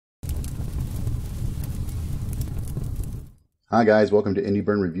Hi guys, welcome to Indie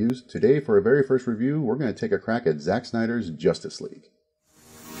Burn Reviews. Today for our very first review, we're going to take a crack at Zack Snyder's Justice League.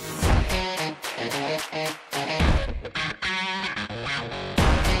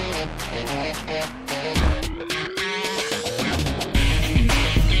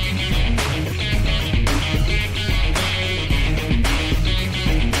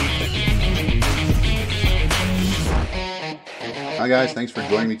 Hi guys, thanks for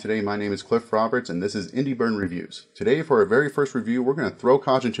joining me today. My name is Cliff Roberts and this is Indie Burn Reviews. Today for our very first review, we're going to throw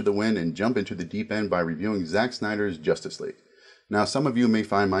caution to the wind and jump into the deep end by reviewing Zack Snyder's Justice League. Now, some of you may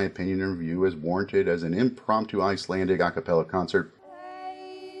find my opinion and review as warranted as an impromptu Icelandic a cappella concert.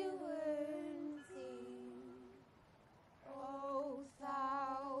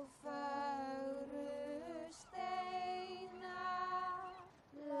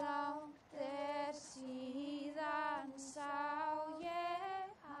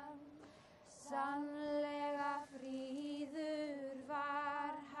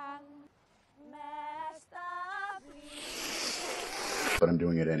 But I'm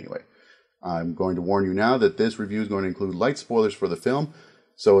doing it anyway. I'm going to warn you now that this review is going to include light spoilers for the film,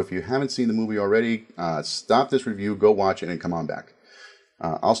 so if you haven't seen the movie already, stop this review, go watch it, and come on back.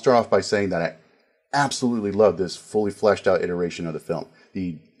 I'll start off by saying that I absolutely love this fully fleshed out iteration of the film.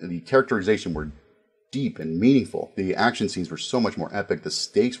 The characterization were deep and meaningful. The action scenes were so much more epic. The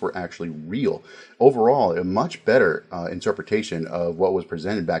stakes were actually real. Overall, a much better interpretation of what was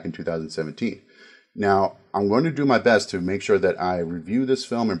presented back in 2017. Now, I'm going to do my best to make sure that I review this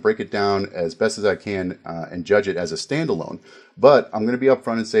film and break it down as best as I can and judge it as a standalone, but I'm going to be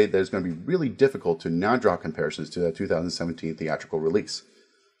upfront and say that it's going to be really difficult to not draw comparisons to the 2017 theatrical release.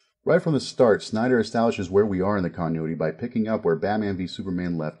 Right from the start, Snyder establishes where we are in the continuity by picking up where Batman v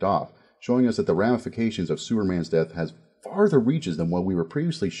Superman left off, showing us that the ramifications of Superman's death has farther reaches than what we were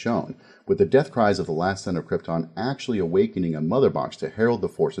previously shown, with the death cries of the last son of Krypton actually awakening a mother box to herald the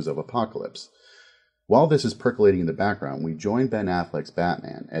forces of apocalypse. While this is percolating in the background, we join Ben Affleck's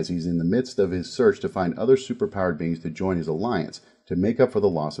Batman as he's in the midst of his search to find other superpowered beings to join his alliance to make up for the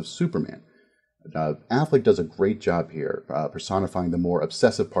loss of Superman. Affleck does a great job here, personifying the more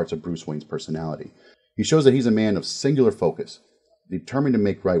obsessive parts of Bruce Wayne's personality. He shows that he's a man of singular focus, determined to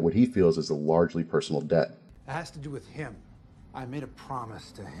make right what he feels is a largely personal debt. It has to do with him. I made a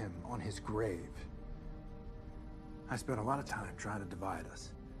promise to him on his grave. I spent a lot of time trying to divide us.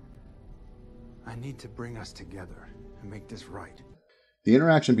 I need to bring us together and make this right. The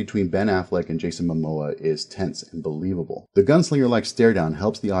interaction between Ben Affleck and Jason Momoa is tense and believable. The gunslinger-like stare-down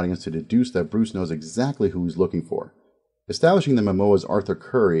helps the audience to deduce that Bruce knows exactly who he's looking for. Establishing that Momoa's Arthur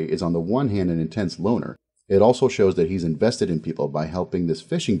Curry is on the one hand an intense loner, it also shows that he's invested in people by helping this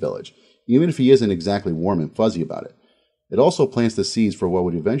fishing village, even if he isn't exactly warm and fuzzy about it. It also plants the seeds for what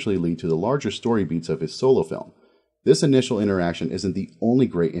would eventually lead to the larger story beats of his solo film. This initial interaction isn't the only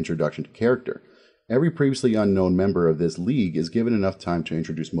great introduction to character. Every previously unknown member of this league is given enough time to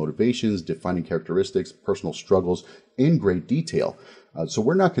introduce motivations, defining characteristics, personal struggles in great detail, so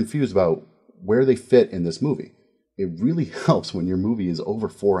we're not confused about where they fit in this movie. It really helps when your movie is over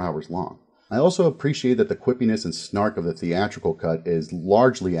 4 hours long. I also appreciate that the quippiness and snark of the theatrical cut is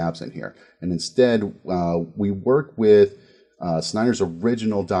largely absent here, and instead we work with Snyder's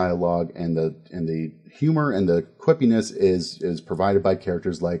original dialogue, and the humor and the quippiness is provided by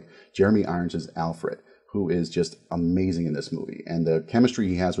characters like Jeremy Irons' Alfred, who is just amazing in this movie. And the chemistry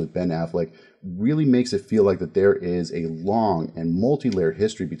he has with Ben Affleck really makes it feel like that there is a long and multi-layered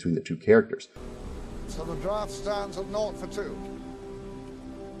history between the two characters. So the draft stands at 0-2.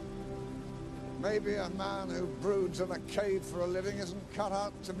 Maybe a man who broods in a cave for a living isn't cut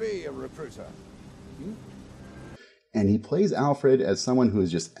out to be a recruiter. And he plays Alfred as someone who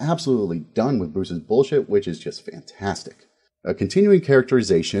is just absolutely done with Bruce's bullshit, which is just fantastic. A continuing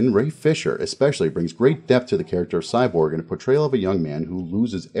characterization, Ray Fisher especially brings great depth to the character of Cyborg in a portrayal of a young man who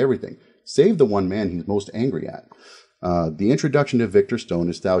loses everything, save the one man he's most angry at. The introduction to Victor Stone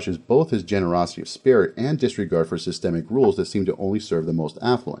establishes both his generosity of spirit and disregard for systemic rules that seem to only serve the most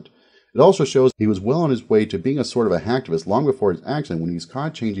affluent. It also shows he was well on his way to being a sort of a hacktivist long before his accident when he's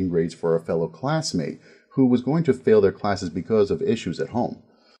caught changing grades for a fellow classmate who was going to fail their classes because of issues at home.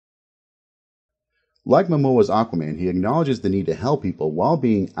 Like Momoa's Aquaman, he acknowledges the need to help people while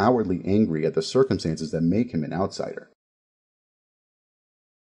being outwardly angry at the circumstances that make him an outsider.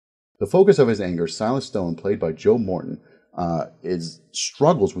 The focus of his anger, Silas Stone, played by Joe Morton,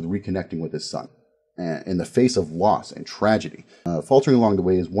 struggles with reconnecting with his son in the face of loss and tragedy, faltering along the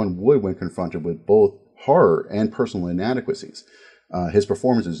way as one would when confronted with both horror and personal inadequacies. His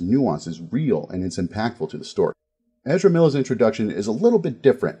performance is nuanced, is real, and it's impactful to the story. Ezra Miller's introduction is a little bit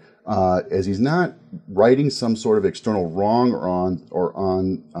different, as he's not righting some sort of external wrong or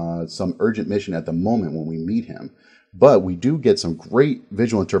on some urgent mission at the moment when we meet him. But we do get some great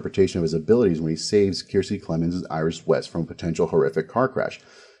visual interpretation of his abilities when he saves Kiersey Clemens' Iris West from a potential horrific car crash.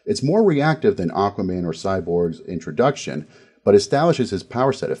 It's more reactive than Aquaman or Cyborg's introduction, but establishes his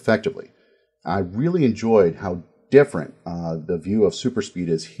power set effectively. I really enjoyed how different the view of super speed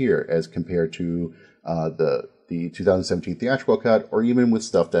is here as compared to the 2017 theatrical cut, or even with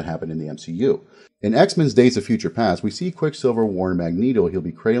stuff that happened in the MCU. In X-Men's Days of Future Past, we see Quicksilver warn Magneto he'll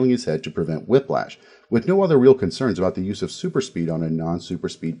be cradling his head to prevent whiplash, with no other real concerns about the use of super speed on a non-super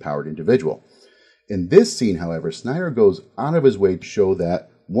speed powered individual. In this scene, however, Snyder goes out of his way to show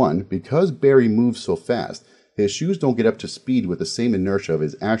that, 1, because Barry moves so fast, his shoes don't get up to speed with the same inertia of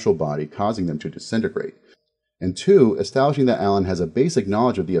his actual body, causing them to disintegrate. And 2, establishing that Alan has a basic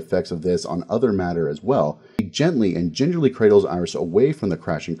knowledge of the effects of this on other matter as well, he gently and gingerly cradles Iris away from the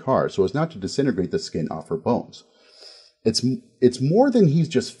crashing car so as not to disintegrate the skin off her bones. It's more than he's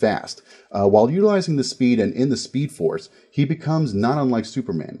just fast. While utilizing the speed and in the Speed Force, he becomes not unlike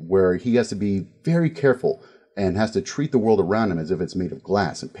Superman, where he has to be very careful and has to treat the world around him as if it's made of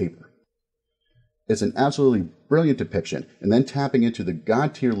glass and paper. It's an absolutely brilliant depiction, and then tapping into the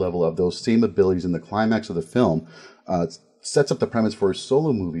god-tier level of those same abilities in the climax of the film sets up the premise for a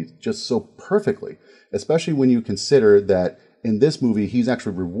solo movie just so perfectly, especially when you consider that in this movie he's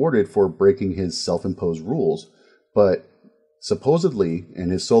actually rewarded for breaking his self-imposed rules, but supposedly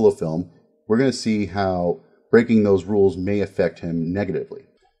in his solo film, we're going to see how breaking those rules may affect him negatively.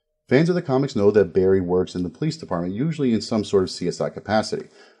 Fans of the comics know that Barry works in the police department, usually in some sort of CSI capacity.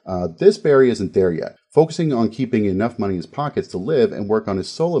 This Barry isn't there yet, focusing on keeping enough money in his pockets to live and work on his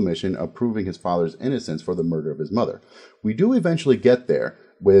solo mission of proving his father's innocence for the murder of his mother. We do eventually get there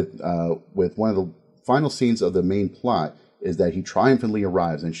with one of the final scenes of the main plot is that he triumphantly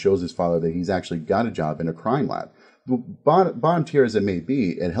arrives and shows his father that he's actually got a job in a crime lab. Bottom tier as it may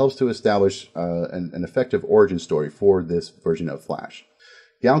be, it helps to establish an effective origin story for this version of Flash.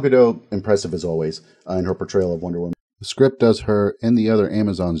 Gal Gadot, impressive as always, in her portrayal of Wonder Woman. The script does her and the other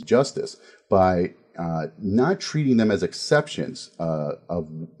Amazons justice by not treating them as exceptions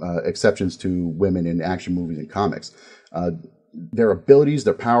to women in action movies and comics. Their abilities,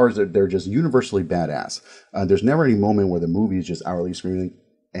 their powers, they're just universally badass. There's never any moment where the movie is just hourly screaming,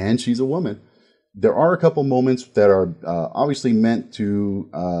 and she's a woman. There are a couple moments that are obviously meant to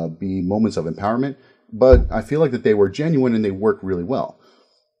be moments of empowerment, but I feel like that they were genuine and they work really well.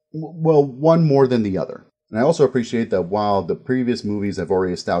 Well, one more than the other. And I also appreciate that while the previous movies have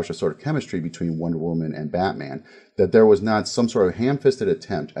already established a sort of chemistry between Wonder Woman and Batman, that there was not some sort of ham-fisted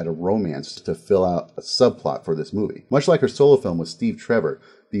attempt at a romance to fill out a subplot for this movie. Much like her solo film with Steve Trevor,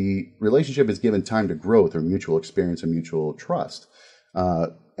 the relationship is given time to grow through mutual experience and mutual trust.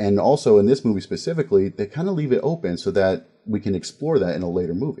 And also in this movie specifically, they kind of leave it open so that we can explore that in a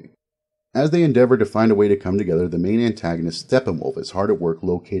later movie. As they endeavor to find a way to come together, the main antagonist, Steppenwolf, is hard at work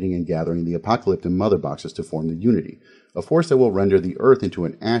locating and gathering the Apocalyptic Mother Boxes to form the Unity, a force that will render the Earth into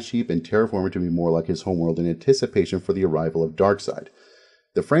an ash heap and terraform it to be more like his homeworld in anticipation for the arrival of Darkseid,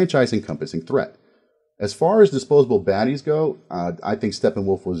 the franchise-encompassing threat. As far as disposable baddies go, I think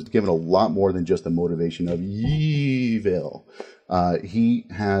Steppenwolf was given a lot more than just the motivation of evil. He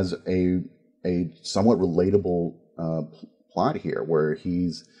has a somewhat relatable plot here, where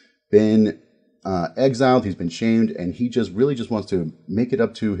he's been exiled, he's been shamed, and he just really just wants to make it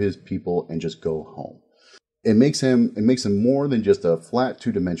up to his people and just go home. It makes him more than just a flat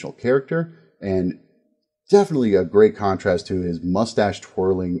two-dimensional character, and definitely a great contrast to his mustache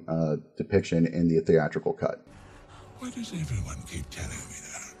twirling depiction in the theatrical cut. Why does everyone keep telling me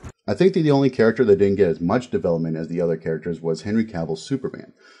that? I think the only character that didn't get as much development as the other characters was Henry Cavill's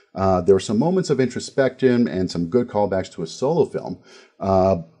Superman. There were some moments of introspection and some good callbacks to a solo film,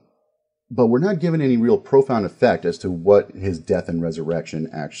 but we're not given any real profound effect as to what his death and resurrection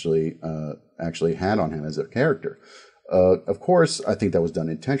actually had on him as a character. Of course, I think that was done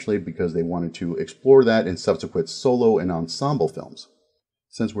intentionally because they wanted to explore that in subsequent solo and ensemble films.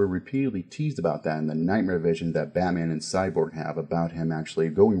 Since we're repeatedly teased about that in the nightmare vision that Batman and Cyborg have about him actually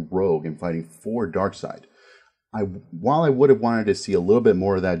going rogue and fighting for Darkseid, while I would have wanted to see a little bit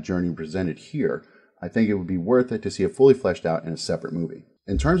more of that journey presented here, I think it would be worth it to see it fully fleshed out in a separate movie.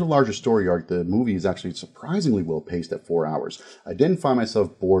 In terms of larger story arc, the movie is actually surprisingly well paced at 4 hours. I didn't find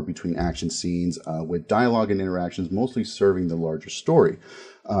myself bored between action scenes, with dialogue and interactions mostly serving the larger story.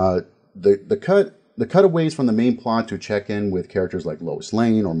 The cutaways from the main plot to check in with characters like Lois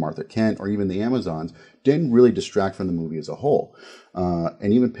Lane or Martha Kent or even the Amazons didn't really distract from the movie as a whole,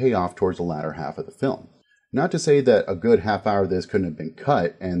 and even pay off towards the latter half of the film. Not to say that a good half hour of this couldn't have been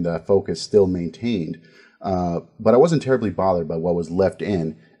cut and the focus still maintained, but I wasn't terribly bothered by what was left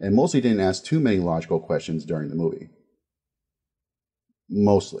in, and mostly didn't ask too many logical questions during the movie.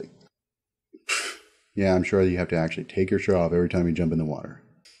 Mostly. Yeah, I'm sure you have to actually take your shirt off every time you jump in the water.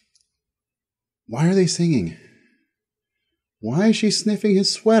 Why are they singing? Why is she sniffing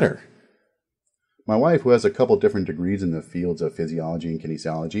his sweater? My wife, who has a couple different degrees in the fields of physiology and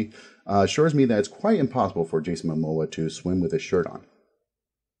kinesiology, assures me that it's quite impossible for Jason Momoa to swim with his shirt on.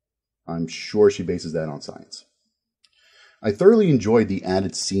 I'm sure she bases that on science. I thoroughly enjoyed the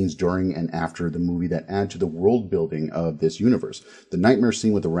added scenes during and after the movie that add to the world building of this universe. The nightmare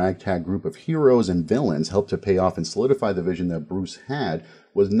scene with the ragtag group of heroes and villains helped to pay off and solidify the vision that Bruce had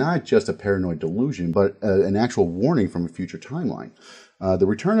was not just a paranoid delusion, but an actual warning from a future timeline. The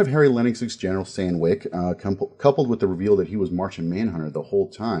return of Harry Lennox's General Sandwick, coupled with the reveal that he was Martian Manhunter the whole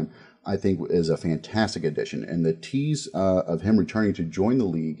time, I think is a fantastic addition. And the tease of him returning to join the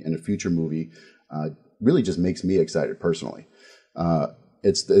League in a future movie really just makes me excited personally.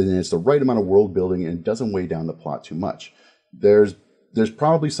 It's the right amount of world building, and it doesn't weigh down the plot too much. There's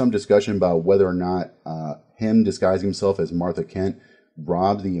probably some discussion about whether or not him disguising himself as Martha Kent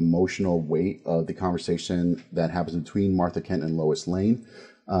robs the emotional weight of the conversation that happens between Martha Kent and Lois Lane.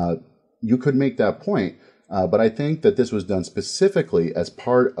 You could make that point, but I think that this was done specifically as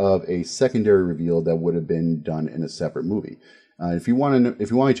part of a secondary reveal that would have been done in a separate movie. If you want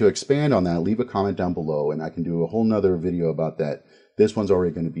me to expand on that, leave a comment down below, and I can do a whole nother video about that. This one's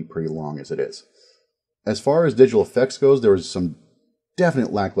already going to be pretty long as it is. As far as digital effects goes, there was some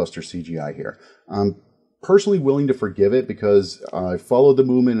definite lackluster CGI here. I'm personally willing to forgive it because I followed the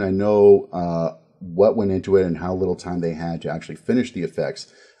movement and I know what went into it and how little time they had to actually finish the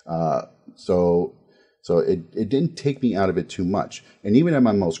effects. So it didn't take me out of it too much. And even at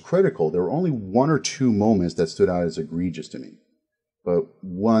my most critical, there were only one or two moments that stood out as egregious to me. But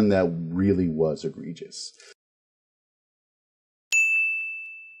one that really was egregious.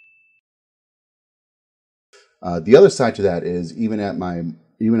 The other side to that is even at my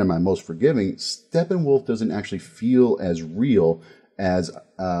most forgiving, Steppenwolf doesn't actually feel as real as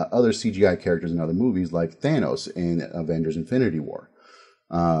other CGI characters in other movies like Thanos in Avengers: Infinity War.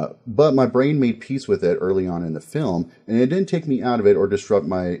 But my brain made peace with it early on in the film, and it didn't take me out of it or disrupt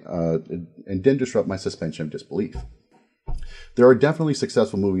my suspension of disbelief. There are definitely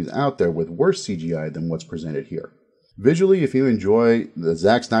successful movies out there with worse CGI than what's presented here. Visually, if you enjoy the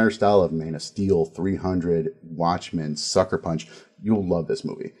Zack Snyder style of Man of Steel, 300, Watchmen, Sucker Punch, you'll love this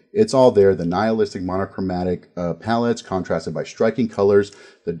movie. It's all there, the nihilistic monochromatic palettes contrasted by striking colors,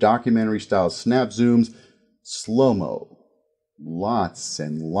 the documentary style snap zooms, slow-mo. Lots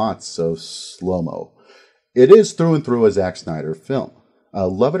and lots of slow-mo. It is through and through a Zack Snyder film.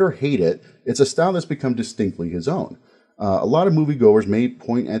 Love it or hate it, it's a style that's become distinctly his own. A lot of moviegoers may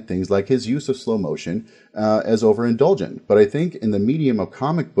point at things like his use of slow motion as overindulgent, but I think in the medium of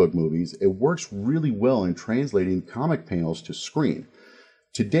comic book movies, it works really well in translating comic panels to screen.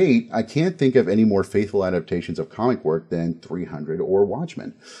 To date, I can't think of any more faithful adaptations of comic work than 300 or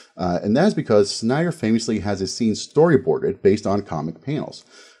Watchmen. And that's because Snyder famously has his scenes storyboarded based on comic panels.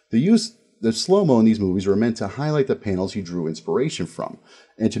 The slow-mo in these movies were meant to highlight the panels he drew inspiration from,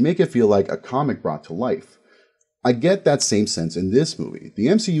 and to make it feel like a comic brought to life. I get that same sense in this movie. The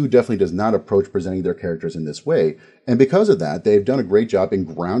MCU definitely does not approach presenting their characters in this way, and because of that, they've done a great job in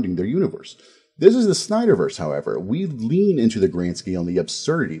grounding their universe. This is the Snyderverse, however. We lean into the grand scale and the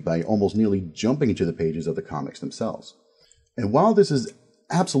absurdity by almost nearly jumping into the pages of the comics themselves. And while this is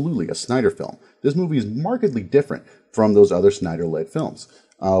absolutely a Snyder film, this movie is markedly different from those other Snyder-led films.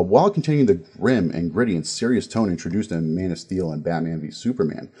 While continuing the grim and gritty and serious tone introduced in Man of Steel and Batman v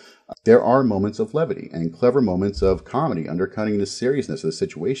Superman, there are moments of levity and clever moments of comedy undercutting the seriousness of the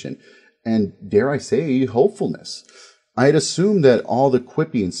situation, and dare I say, hopefulness. I had assumed that all the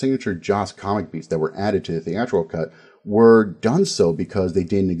quippy and signature Joss comic beats that were added to the theatrical cut were done so because they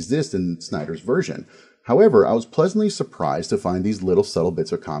didn't exist in Snyder's version. However, I was pleasantly surprised to find these little subtle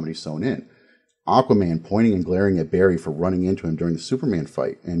bits of comedy sewn in. Aquaman pointing and glaring at Barry for running into him during the Superman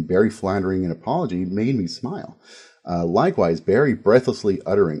fight, and Barry floundering an apology made me smile. Likewise, Barry breathlessly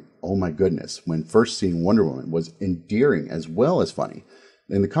uttering, "Oh my goodness," when first seeing Wonder Woman was endearing as well as funny.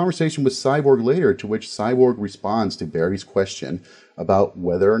 And the conversation with Cyborg later, to which Cyborg responds to Barry's question about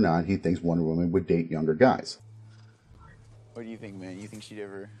whether or not he thinks Wonder Woman would date younger guys. What do you think, man? You think she'd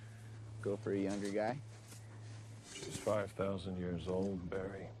ever go for a younger guy? She's 5,000 years old,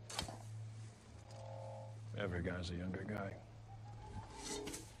 Barry. Every guy's a younger guy.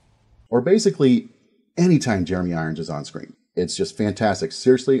 Or basically, anytime Jeremy Irons is on screen. It's just fantastic.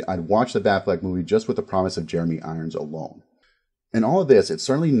 Seriously, I'd watch the Batfleck movie just with the promise of Jeremy Irons alone. And all of this, it's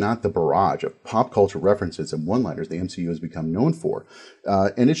certainly not the barrage of pop culture references and one-liners the MCU has become known for,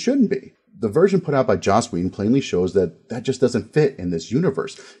 and it shouldn't be. The version put out by Joss Whedon plainly shows that that just doesn't fit in this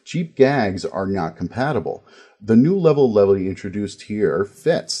universe. Cheap gags are not compatible. The new level of levity introduced here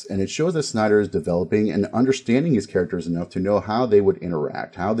fits, and it shows that Snyder is developing and understanding his characters enough to know how they would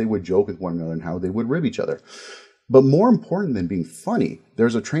interact, how they would joke with one another, and how they would rib each other. But more important than being funny,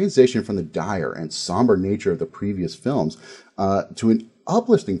 there's a transition from the dire and somber nature of the previous films to an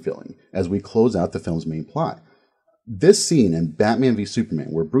uplifting feeling as we close out the film's main plot. This scene in Batman v Superman,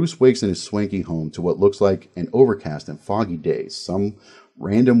 where Bruce wakes in his swanky home to what looks like an overcast and foggy day, some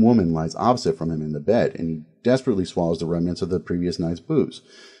random woman lies opposite from him in the bed, and he desperately swallows the remnants of the previous night's booze.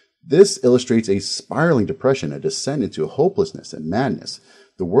 This illustrates a spiraling depression, a descent into hopelessness and madness.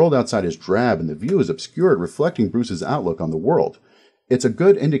 The world outside is drab and the view is obscured, reflecting Bruce's outlook on the world. It's a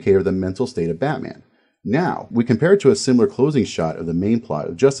good indicator of the mental state of Batman. Now, we compare it to a similar closing shot of the main plot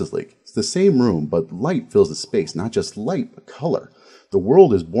of Justice League. It's the same room, but light fills the space, not just light, but color. The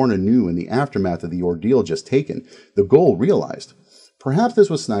world is born anew in the aftermath of the ordeal just taken, the goal realized. Perhaps this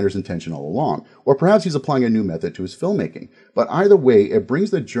was Snyder's intention all along, or perhaps he's applying a new method to his filmmaking. But either way, it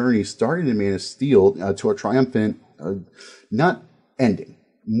brings the journey starting in Man of Steel to a triumphant, not ending,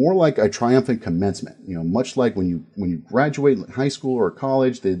 more like a triumphant commencement. You know, much like when you graduate high school or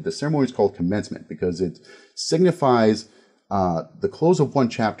college, the ceremony is called commencement because it signifies the close of one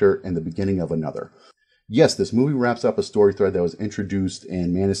chapter and the beginning of another. Yes, this movie wraps up a story thread that was introduced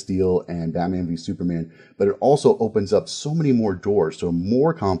in Man of Steel and Batman v Superman, but it also opens up so many more doors to a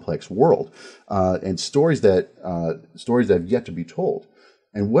more complex world and stories that have yet to be told.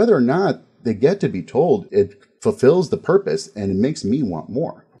 And whether or not they get to be told, it fulfills the purpose and it makes me want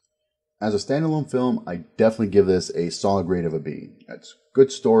more. As a standalone film, I definitely give this a solid grade of a B. It's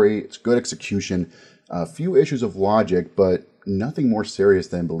good story, it's good execution, a few issues of logic, but nothing more serious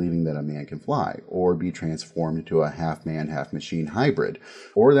than believing that a man can fly, or be transformed into a half-man, half-machine hybrid,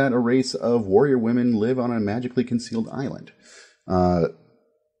 or that a race of warrior women live on a magically concealed island.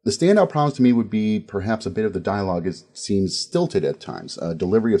 The standout problems to me would be perhaps a bit of the dialogue seems stilted at times.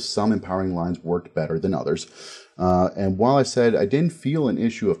 Delivery of some empowering lines worked better than others. And while I said I didn't feel an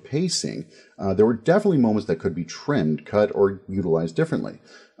issue of pacing, there were definitely moments that could be trimmed, cut, or utilized differently.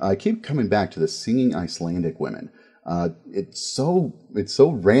 I keep coming back to the singing Icelandic women. It's so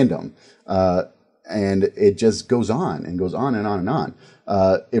random, and it just goes on and goes on and on and on.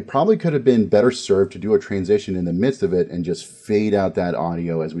 It probably could have been better served to do a transition in the midst of it and just fade out that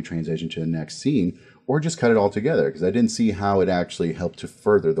audio as we transition to the next scene, or just cut it all together, because I didn't see how it actually helped to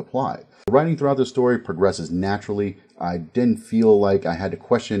further the plot. The writing throughout the story progresses naturally. I didn't feel like I had to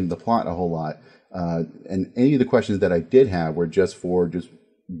question the plot a whole lot, and any of the questions that I did have were just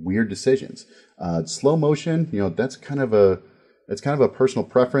weird decisions. Slow motion, that's kind of a personal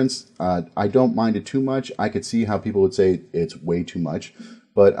preference. I don't mind it too much. I could see how people would say it's way too much,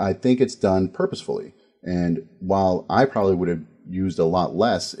 but I think it's done purposefully. And while I probably would have used a lot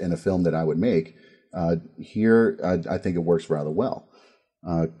less in a film that I would make, here I think it works rather well.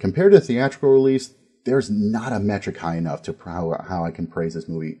 Compared to the theatrical release, there's not a metric high enough to how I can praise this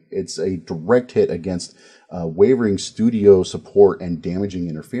movie. It's a direct hit against wavering studio support and damaging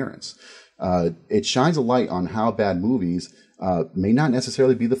interference. It shines a light on how bad movies may not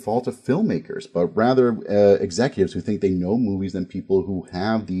necessarily be the fault of filmmakers, but rather executives who think they know movies than people who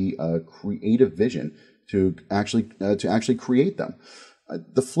have the creative vision to actually create them.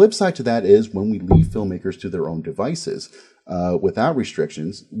 The flip side to that is when we leave filmmakers to their own devices, without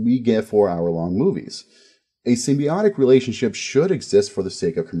restrictions, we get 4-hour-long movies. A symbiotic relationship should exist for the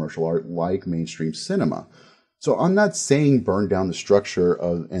sake of commercial art like mainstream cinema. So I'm not saying burn down the structure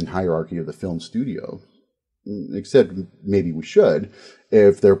and hierarchy of the film studio, except maybe we should,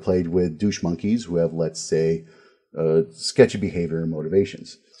 if they're played with douche monkeys who have, let's say, sketchy behavior and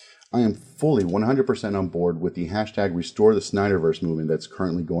motivations. I am fully 100% on board with the hashtag Restore the Snyderverse movement that's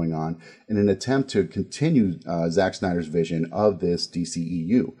currently going on in an attempt to continue Zack Snyder's vision of this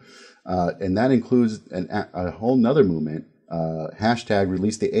DCEU. And that includes a whole nother movement, hashtag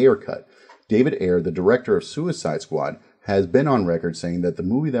Release the Ayer Cut. David Ayer, the director of Suicide Squad, has been on record saying that the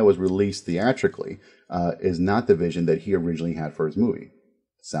movie that was released theatrically is not the vision that he originally had for his movie.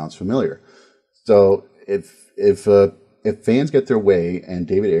 Sounds familiar. So if fans get their way and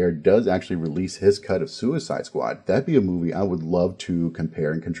David Ayer does actually release his cut of Suicide Squad, that'd be a movie I would love to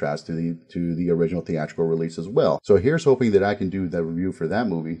compare and contrast to the original theatrical release as well. So here's hoping that I can do the review for that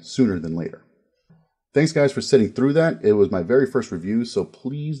movie sooner than later. Thanks, guys, for sitting through that. It was my very first review, so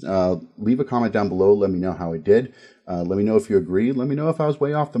please leave a comment down below. Let me know how I did. Let me know if you agree. Let me know if I was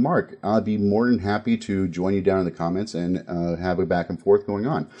way off the mark. I'll be more than happy to join you down in the comments and have a back and forth going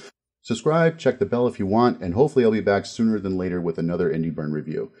on. Subscribe, check the bell if you want, and hopefully I'll be back sooner than later with another Indie Burn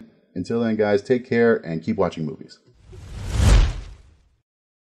review. Until then, guys, take care and keep watching movies.